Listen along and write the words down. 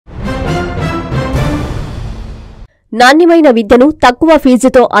నాణ్యమైన విద్యను తక్కువ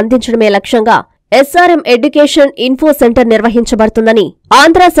ఫీజుతో అందించడమే లక్ష్యంగా SRM education info centre నిర్వహించబడుతుందని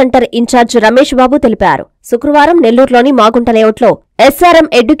Andhra centre incharge Ramesh Babu తెలిపారు. శుక్రవారం నెల్లూరులోని మాగుంట లేఅవుట్లో ఎస్ఆర్ఎం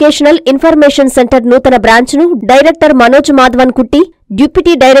ఎడ్యుకేషనల్ ఇన్ఫర్మేషన్ సెంటర్ నూతన బ్రాంచ్ను డైరెక్టర్ మనోజ్ మాధవన్ కుట్టి,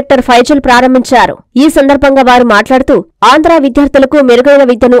 డిప్యూటీ డైరెక్టర్ ఫైజల్ ప్రారంభించారు. ఈ సందర్భంగా వారు మాట్లాడుతూ ఆంధ్ర విద్యార్థులకు మెరుగైన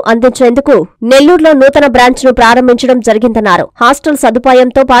విద్యను అందించేందుకు నెల్లూరులో నూతన బ్రాంచ్ను ప్రారంభించడం జరిగిందన్నారు. హాస్టల్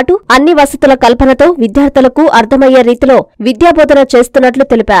సదుపాయంతో పాటు అన్ని వసతుల కల్పనతో విద్యార్థులకు అర్థమయ్యే రీతిలో విద్యాబోధన చేస్తున్నట్లు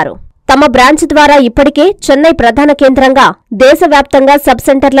తెలిపారు. తమ బ్రాంచ్ ద్వారా ఇప్పటికే చెన్నై ప్రధాన కేంద్రంగా దేశవ్యాప్తంగా సబ్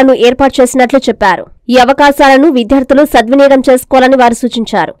సెంటర్లను ఏర్పాటు చేసినట్లు చెప్పారు. ఈ అవకాశాలను విద్యార్థులు సద్వినియోగం చేసుకోవాలని వారు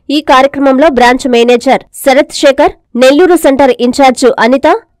సూచించారు. ఈ కార్యక్రమంలో branch manager Sarath Shekhar, Nellore centre incharge Anitha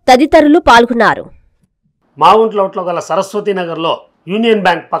తదితరులు పాల్గొన్నారు. మాగుంట్లౌట్లో గల సరస్వతి నగర్లో యూనియన్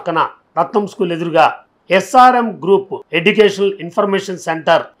బ్యాంక్ పక్కన రత్నం స్కూల్ ఎదురుగా SRM group educational information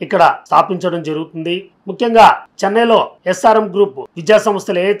centre ఇక్కడ స్థాపించడం జరుగుతుంది. ముఖ్యంగా చెన్నైలో ఎస్ఆర్ఎం గ్రూప్ విద్యా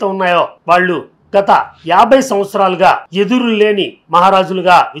సంస్థలు ఏవైతే ఉన్నాయో వాళ్ళు గత 50 సంవత్సరాలుగా ఎదురు లేని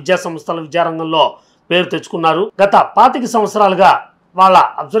మహారాజులుగా విద్యా సంస్థల విద్యారంగంలో పేరు తెచ్చుకున్నారు. గత 25 సంవత్సరాలుగా వాళ్ళ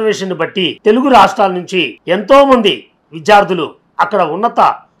అబ్జర్వేషన్ బట్టి తెలుగు రాష్ట్రాల నుంచి ఎంతో మంది విద్యార్థులు అక్కడ ఉన్నత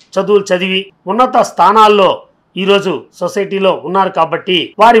చదువులు చదివి ఉన్నత స్థానాల్లో ఈరోజు సొసైటీలో ఉన్నారు. కాబట్టి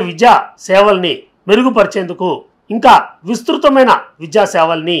వారి విద్యా సేవల్ని మెరుగుపరిచేందుకు ఇంకా విస్తృతమైన విద్యా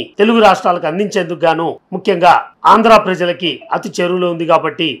సేవల్ని తెలుగు రాష్ట్రాలకు అందించేందుకు గాను ముఖ్యంగా ఆంధ్ర ప్రజలకి అతి చేరువలో ఉంది.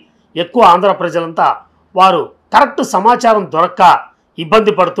 కాబట్టి ఎక్కువ ఆంధ్ర ప్రజలంతా వారు కరెక్ట్ సమాచారం దొరక్క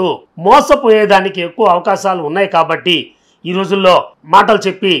ఇబ్బంది పడుతూ మోసపోయేదానికి ఎక్కువ అవకాశాలు ఉన్నాయి. కాబట్టి ఈ రోజుల్లో మాటలు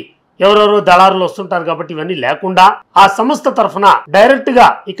చెప్పి ఎవరెవరో దళారులు వస్తుంటారు. కాబట్టి ఇవన్నీ లేకుండా ఆ సంస్థ తరఫున డైరెక్ట్ గా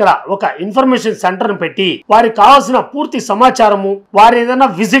ఇక్కడ ఒక ఇన్ఫర్మేషన్ సెంటర్ పెట్టి వారికి కావాల్సిన పూర్తి సమాచారము, వారు ఏదైనా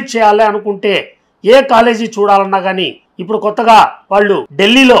విజిట్ చేయాలి అనుకుంటే ఏ కాలేజీ చూడాలన్నా గానీ ఇప్పుడు కొత్తగా వాళ్ళు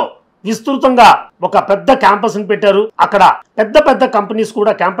ఢిల్లీలో విస్తృతంగా ఒక పెద్ద క్యాంపస్ ని పెట్టారు. అక్కడ పెద్ద పెద్ద కంపెనీస్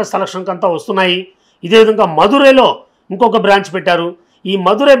కూడా క్యాంపస్ సెలక్షన్ కంతా వస్తున్నాయి. ఇదే విధంగా మధురైలో ఇంకొక బ్రాంచ్ పెట్టారు. ఈ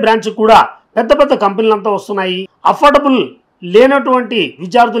మధురై బ్రాంచ్ కూడా పెద్ద పెద్ద కంపెనీలంతా వస్తున్నాయి. అఫోర్డబుల్ లేనటువంటి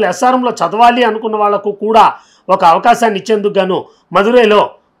విద్యార్థులు ఎస్ఆర్ఎంలో చదవాలి అనుకున్న వాళ్లకు కూడా ఒక అవకాశాన్ని ఇచ్చేందుకు గాను మధురైలో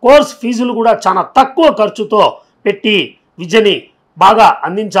కోర్స్ ఫీజులు కూడా చాలా తక్కువ ఖర్చుతో పెట్టి విద్యని బాగా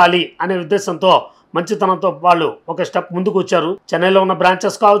అందించాలి అనే ఉద్దేశంతో మంచితనంతో వాళ్ళు ఒక స్టెప్ ముందుకు వచ్చారు. చెన్నైలో ఉన్న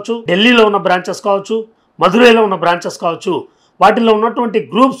బ్రాంచెస్ కావచ్చు, ఢిల్లీలో ఉన్న బ్రాంచెస్ కావచ్చు, మధురైలో ఉన్న బ్రాంచెస్ కావచ్చు, వాటిల్లో ఉన్నటువంటి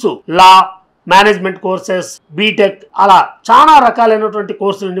గ్రూప్స్ లా, మేనేజ్మెంట్ కోర్సెస్, బీటెక్ అలా చాలా రకాలైనటువంటి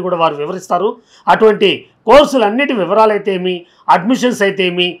కోర్సులన్నీ కూడా వారు వివరిస్తారు. అటువంటి కోర్సులన్నిటి వివరాలు అయితే ఏమి, అడ్మిషన్స్ అయితే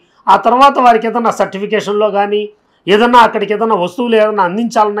ఏమి, ఆ తర్వాత వారికి ఏదైనా సర్టిఫికేషన్లో కానీ ఏదన్నా అక్కడికి ఏదైనా వస్తువులు ఏదైనా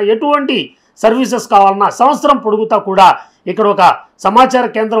అందించాలన్నా ఎటువంటి సర్వీసెస్ కావాలన్నా సంవత్సరం పొడుగుతా కూడా ఇక్కడ ఒక సమాచార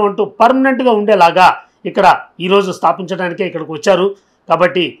కేంద్రం అంటూ పర్మనెంట్గా ఉండేలాగా ఇక్కడ ఈరోజు స్థాపించడానికే ఇక్కడికి వచ్చారు.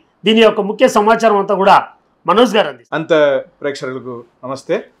 కాబట్టి దీని యొక్క ముఖ్య సమాచారం అంతా కూడా మనోజ్ గారు అందిస్తారు. అంత ప్రేక్షకులకు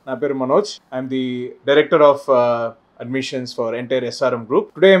నమస్తే. నా పేరు Manoj. I'm the director of admissions for entire SRM group.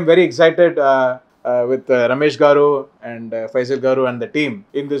 Today I'm very excited with Ramesh Garu and Faisal Garu and the team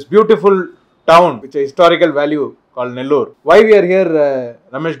in this beautiful town which is historical value called Nellore. Why we are here,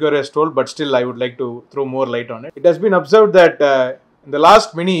 Ramesh Garu has told, but still I would like to throw more light on it. It has been observed that in the last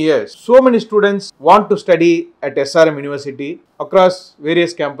many years, so many students want to study at SRM University across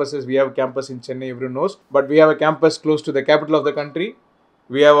various campuses. We have a campus in Chennai, everyone knows, but we have a campus close to the capital of the country.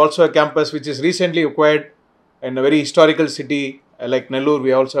 We have also a campus which is recently acquired in a very historical city like Nellore.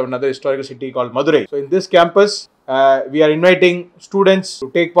 We also have another historical city called Madurai. So in this campus, we are inviting students to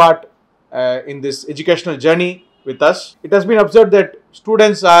take part in this educational journey with us. It has been observed that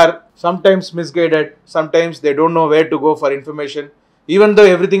students are sometimes misguided, sometimes they don't know where to go for information, even though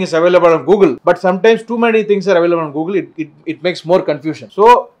everything is available on Google. But sometimes too many things are available on Google, it makes more confusion. So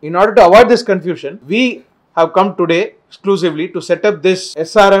in order to avoid this confusion, we have come today exclusively to set up this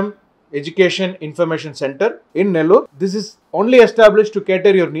SRM Education Information Center in Nellore. This is only established to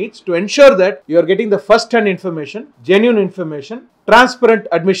cater your needs, to ensure that you are getting the first-hand information, genuine information, transparent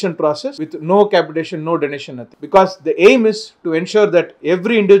admission process with no capitation, no donation, nothing. Because the aim is to ensure that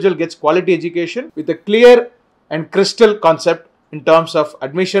every individual gets quality education with a clear and crystal concept in terms of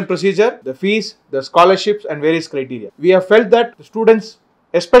admission procedure, the fees, the scholarships and various criteria. We have felt that the students,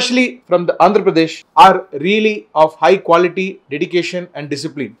 especially from the Andhra Pradesh, are really of high quality, dedication and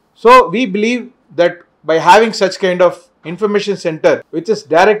discipline. So we believe that by having such kind of information center which is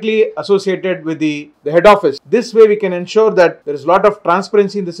directly associated with the head office, this way we can ensure that there is a lot of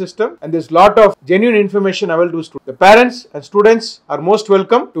transparency in the system and there is a lot of genuine information available to students. The parents and students are most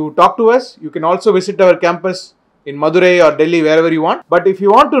welcome to talk to us. You can also visit our campus in Madurai or Delhi, wherever you want. But if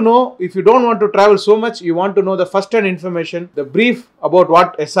you want to know, if you don't want to travel so much, you want to know the first-hand information, the brief about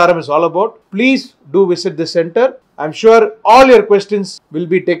what SRM is all about, please do visit the center. I'm sure all your questions will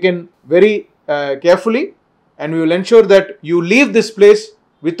be taken very carefully, and we will ensure that you leave this place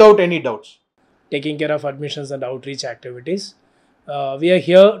without any doubts. Taking care of admissions and outreach activities. We are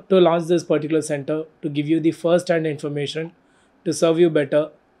here to launch this particular center to give you the first-hand information to serve you better.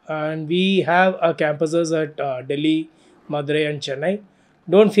 And we have our campuses at Delhi, Madurai and Chennai.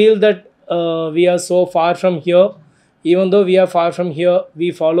 Don't feel that we are so far from here. Even though we are far from here,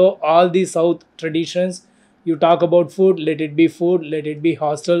 we follow all the South traditions. You talk about food, let it be food, let it be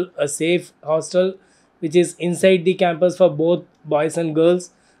hostel, a safe hostel which is inside the campus for both boys and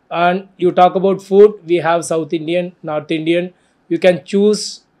girls. And you talk about food, we have South Indian, North Indian. You can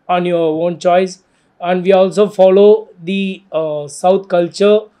choose on your own choice. And we also follow the South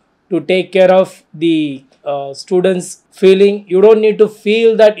culture to take care of the students' feeling. You don't need to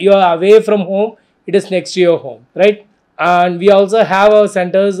feel that you are away from home, it is next to your home, right? And we also have our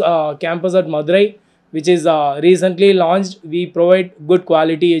centers, campus at Madurai, which is recently launched. We provide good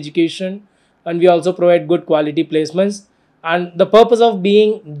quality education and we also provide good quality placements. And the purpose of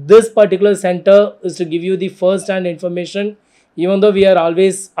being this particular center is to give you the first-hand information, even though we are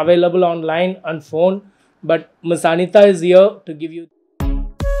always available online and phone. But Ms. Anita is here to give you.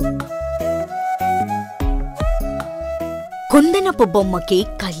 కుందనపు బొమ్మకి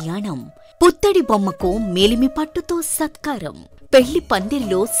కళ్యాణం, పుత్తడి బొమ్మకు మేలిమి పట్టుతో సత్కారం, పెళ్లి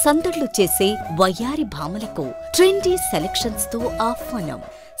పందిర్లో సందడ్లు చేసే వయ్యారి భామలకు trendy selections తో ఆహ్వానం.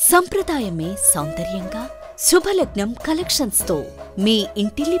 సంప్రదాయమే సౌందర్యంగా శుభలగ్నం కలెక్షన్స్ తో మీ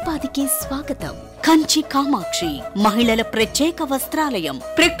ఇంటిల్లిపాదికి స్వాగతం. కంచి కామాక్షి మహిళల ప్రత్యేక వస్త్రాలయం.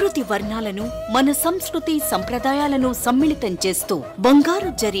 ప్రకృతి వర్ణాలను మన సంస్కృతి సంప్రదాయాలను సమ్మిళితం చేస్తూ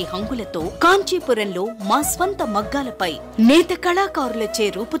బంగారు జరి హంగులతో కాంచీపురంలో మా స్వంత మగ్గాలపై నేత కళాకారులచే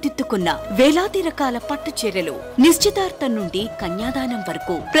రూపుదిద్దుకున్న వేలాది రకాల పట్టు చీరలు. నిశ్చితార్థం నుండి కన్యాదానం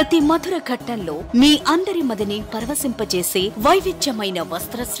వరకు ప్రతి మధుర ఘట్టంలో మీ అందరి మదిని పరవశింపజేసే వైవిధ్యమైన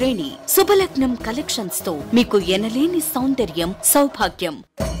వస్త్ర శ్రేణి. శుభలగ్నం కలెక్షన్స్ తో మీకు ఎనలేని సౌందర్యం, సౌభాగ్యం.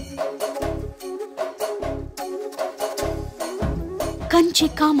 కంచి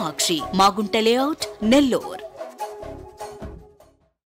కామాక్షి, మాగుంట లేఅవుట్, నెల్లూరు.